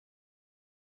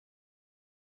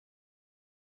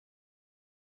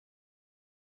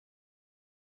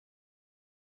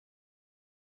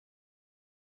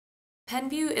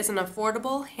penveu is an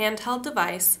affordable handheld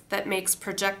device that makes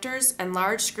projectors and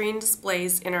large screen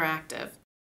displays interactive.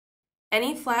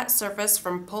 Any flat surface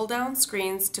from pull-down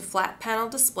screens to flat panel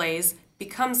displays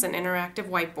becomes an interactive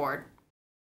whiteboard.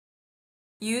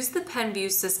 Use the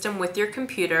penveu system with your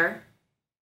computer,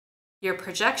 your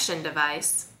projection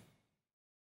device,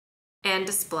 and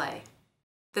display.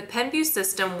 The penveu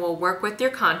system will work with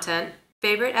your content,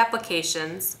 favorite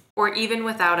applications, or even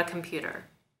without a computer.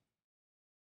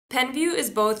 Penveu is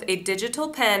both a digital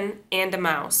pen and a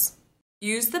mouse.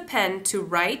 Use the pen to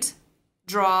write,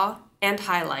 draw, and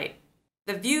highlight.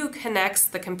 The view connects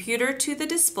the computer to the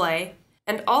display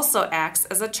and also acts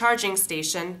as a charging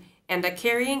station and a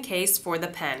carrying case for the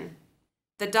pen.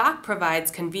 The dock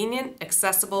provides convenient,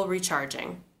 accessible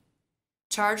recharging.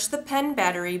 Charge the pen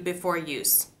battery before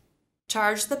use.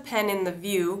 Charge the pen in the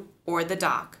view or the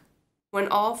dock. When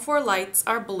all 4 lights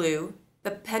are blue,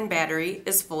 the pen battery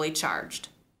is fully charged.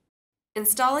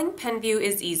 Installing penveu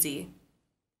is easy.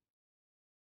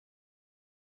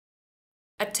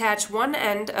 Attach one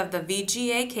end of the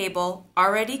VGA cable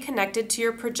already connected to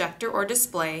your projector or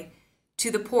display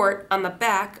to the port on the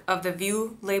back of the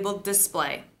view labeled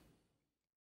display.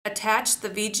 Attach the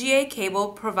VGA cable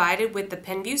provided with the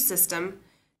penveu system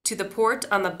to the port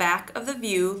on the back of the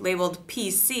view labeled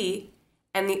PC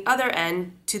and the other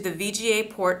end to the VGA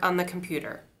port on the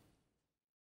computer.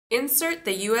 Insert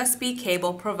the USB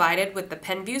cable provided with the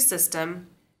penveu system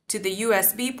to the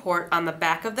USB port on the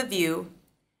back of the view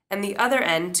and the other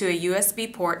end to a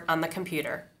USB port on the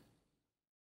computer.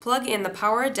 Plug in the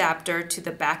power adapter to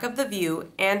the back of the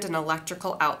view and an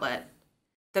electrical outlet.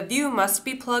 The view must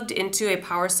be plugged into a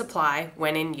power supply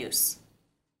when in use.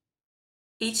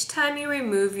 Each time you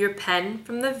remove your pen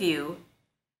from the view,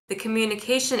 the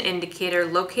communication indicator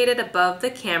located above the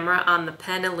camera on the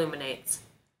pen illuminates,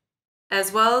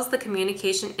 as well as the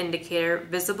communication indicator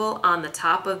visible on the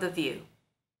top of the view.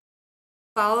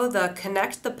 Follow the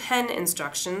Connect the Pen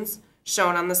instructions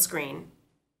shown on the screen.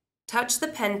 Touch the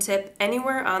pen tip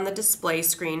anywhere on the display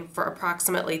screen for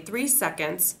approximately 3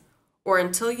 seconds or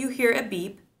until you hear a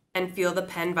beep and feel the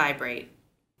pen vibrate.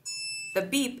 The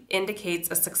beep indicates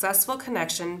a successful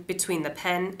connection between the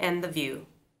pen and the view.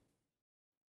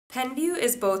 Penveu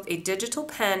is both a digital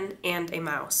pen and a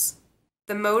mouse.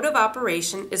 The mode of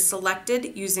operation is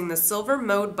selected using the silver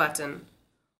mode button.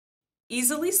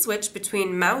 Easily switch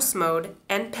between mouse mode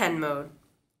and pen mode.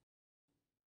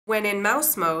 When in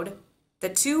mouse mode, the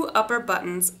 2 upper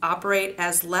buttons operate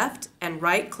as left and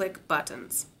right click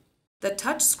buttons. The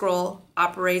touch scroll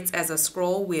operates as a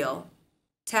scroll wheel.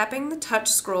 Tapping the touch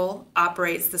scroll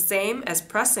operates the same as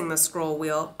pressing the scroll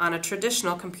wheel on a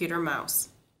traditional computer mouse.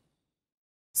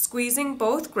 Squeezing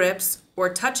both grips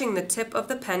or touching the tip of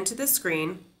the pen to the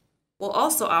screen will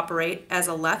also operate as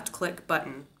a left click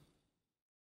button.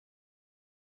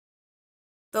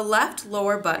 The left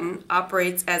lower button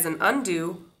operates as an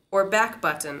undo or back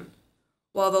button,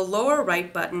 while the lower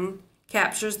right button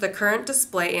captures the current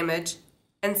display image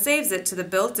and saves it to the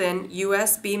built-in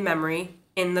USB memory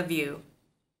in the view.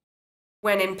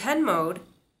 When in pen mode,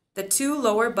 the 2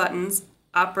 lower buttons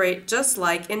operate just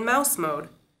like in mouse mode,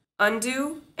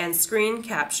 undo and screen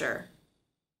capture.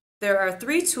 There are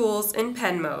 3 tools in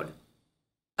pen mode: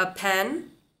 a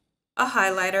pen, a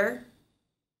highlighter,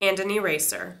 and an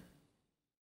eraser.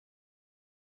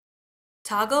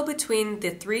 Toggle between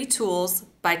the 3 tools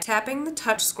by tapping the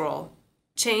touch scroll.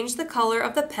 Change the color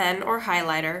of the pen or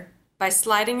highlighter by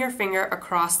sliding your finger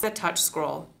across the touch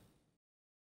scroll.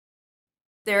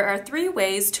 There are 3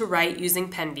 ways to write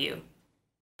using penveu.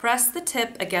 Press the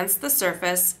tip against the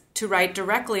surface to write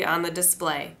directly on the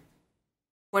display.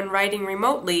 When writing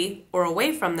remotely or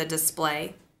away from the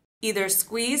display, either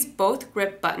squeeze both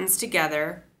grip buttons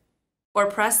together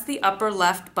or press the upper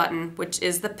left button, which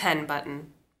is the pen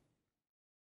button.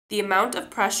 The amount of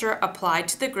pressure applied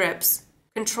to the grips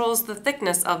controls the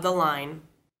thickness of the line.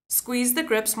 Squeeze the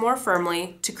grips more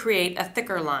firmly to create a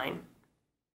thicker line.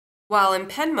 While in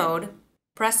pen mode,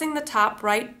 pressing the top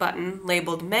right button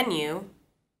labeled Menu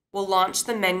will launch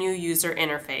the menu user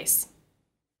interface.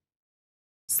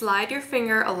 Slide your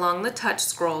finger along the touch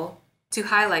scroll to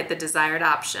highlight the desired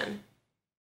option.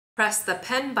 Press the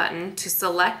pen button to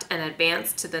select and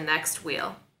advance to the next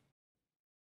wheel.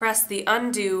 Press the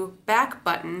Undo Back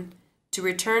button to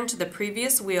return to the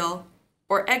previous wheel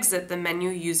or exit the menu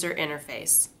user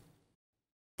interface.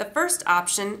 The first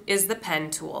option is the pen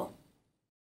tool.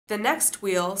 The next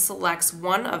wheel selects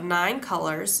one of 9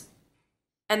 colors,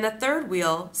 and the third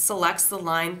wheel selects the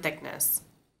line thickness.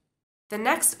 The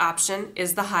next option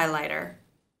is the highlighter.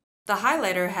 The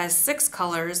highlighter has 6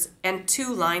 colors and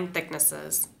 2 line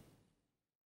thicknesses.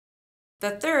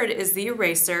 The third is the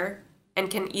eraser, and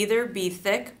can either be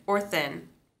thick or thin.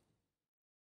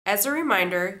 As a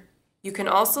reminder, you can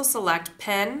also select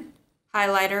pen,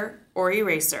 highlighter, or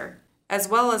eraser, as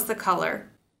well as the color,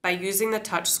 by using the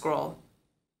touch scroll.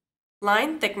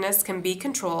 Line thickness can be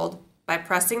controlled by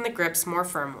pressing the grips more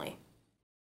firmly.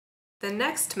 The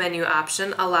next menu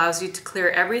option allows you to clear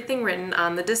everything written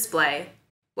on the display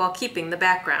while keeping the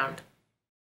background.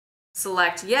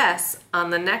 Select Yes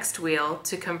on the next wheel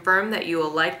to confirm that you will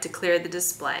like to clear the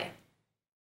display.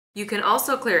 You can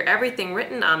also clear everything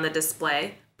written on the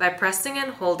display by pressing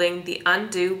and holding the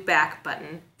Undo Back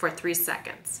button for 3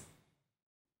 seconds.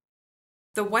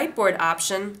 The whiteboard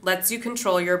option lets you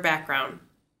control your background.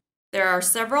 There are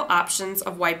several options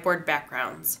of whiteboard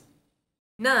backgrounds.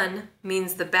 None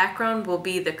means the background will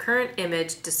be the current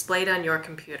image displayed on your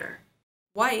computer.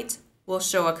 White will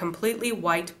show a completely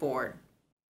white board.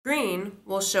 Green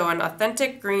will show an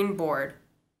authentic green board,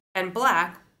 and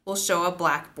black will show a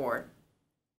black board.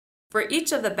 For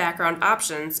each of the background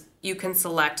options, you can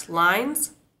select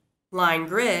lines, line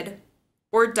grid,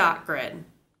 or dot grid.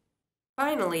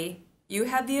 Finally, you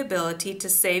have the ability to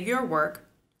save your work,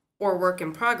 or work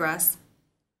in progress,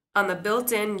 on the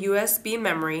built-in USB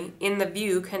memory in the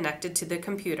view connected to the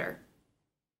computer.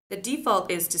 The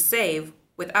default is to save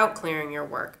without clearing your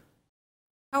work.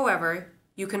 However,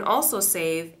 you can also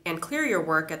save and clear your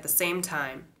work at the same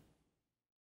time.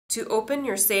 To open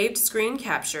your saved screen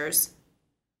captures,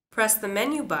 press the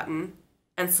menu button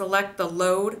and select the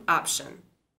Load option.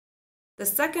 The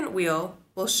second wheel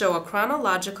will show a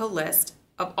chronological list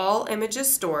of all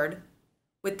images stored,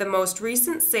 with the most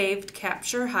recent saved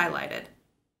capture highlighted.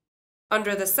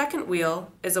 Under the second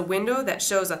wheel is a window that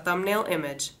shows a thumbnail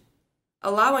image,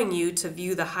 allowing you to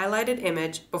view the highlighted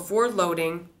image before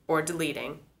loading or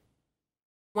deleting.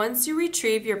 Once you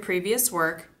retrieve your previous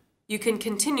work, you can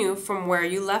continue from where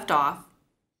you left off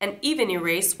and even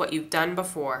erase what you've done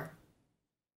before.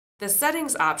 The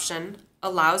Settings option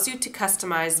allows you to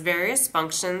customize various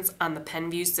functions on the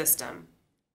penveu system.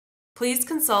 Please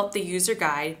consult the user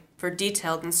guide for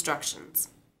detailed instructions.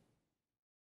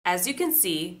 As you can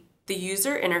see, the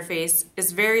user interface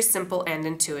is very simple and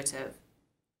intuitive.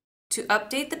 To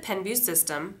update the penveu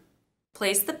system,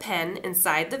 place the pen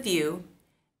inside the view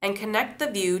and connect the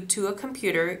view to a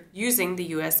computer using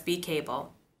the USB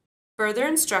cable. Further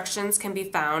instructions can be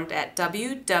found at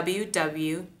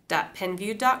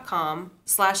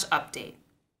www.penveu.com/update.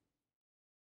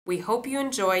 We hope you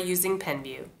enjoy using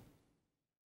penveu.